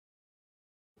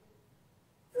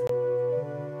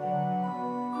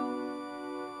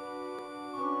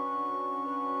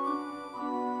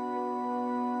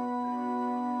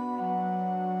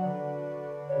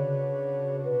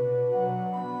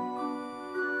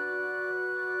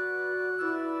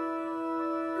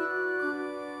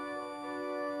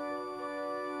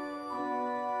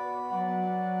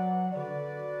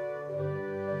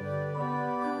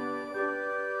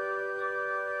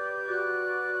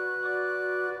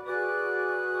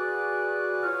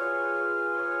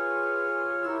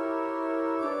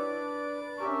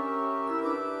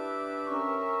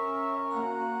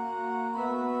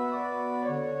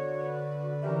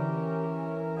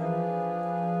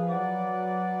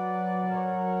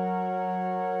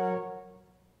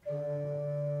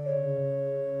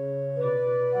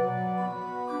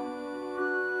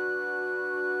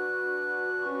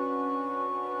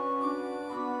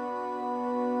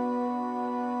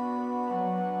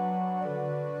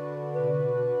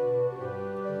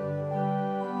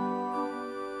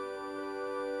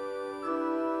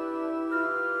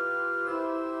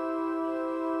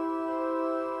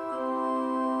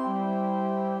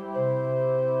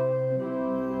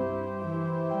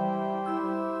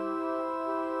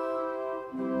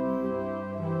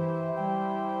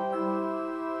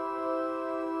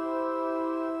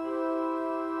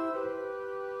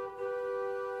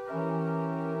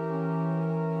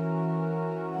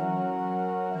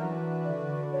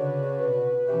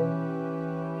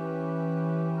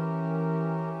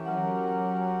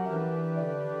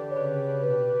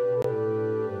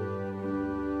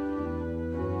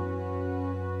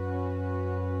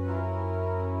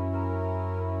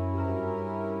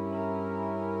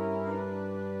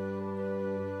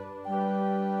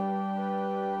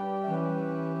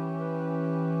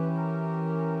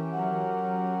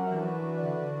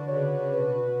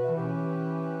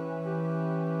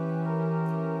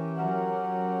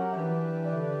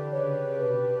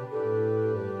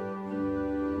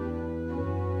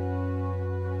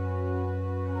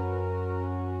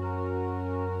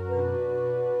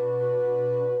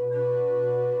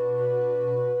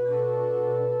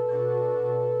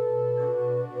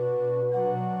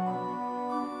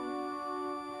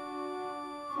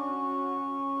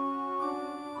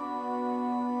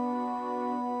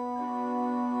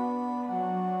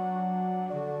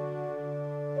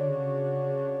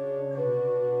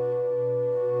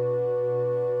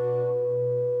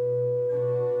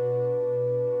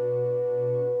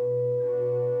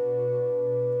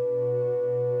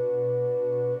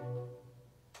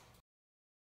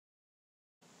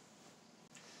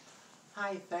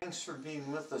Hi, thanks for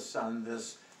being with us on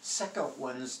this second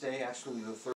Wednesday, actually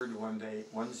the third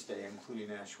Wednesday, including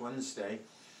Ash Wednesday.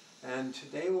 And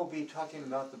today we'll be talking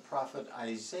about the prophet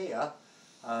Isaiah,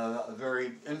 a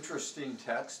very interesting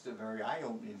text, a very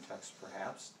eye-opening text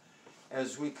perhaps,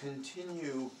 as we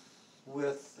continue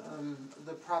with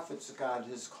the prophets God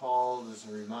has called, as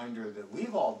a reminder that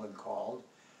we've all been called,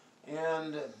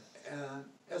 and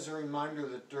as a reminder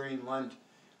that during Lent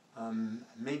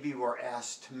maybe we're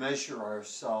asked to measure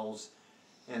ourselves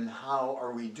and how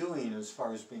are we doing as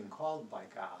far as being called by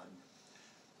God.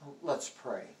 Let's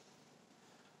pray.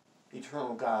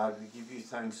 Eternal God, we give you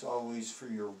thanks always for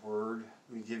your word.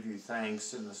 We give you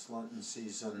thanks in this Lenten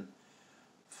season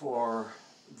for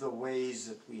the ways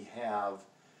that we have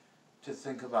to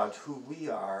think about who we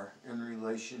are in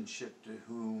relationship to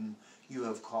whom you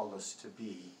have called us to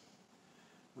be.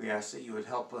 We ask that you would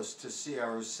help us to see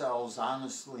ourselves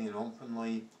honestly and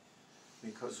openly,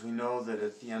 because we know that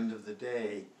at the end of the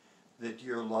day that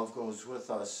your love goes with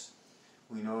us.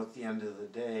 We know at the end of the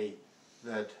day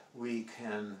that we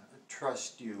can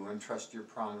trust you and trust your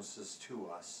promises to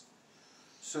us.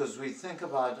 So as we think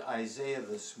about Isaiah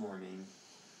this morning,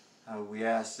 we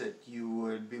ask that you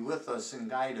would be with us and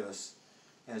guide us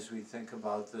as we think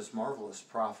about this marvelous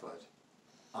prophet.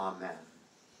 Amen.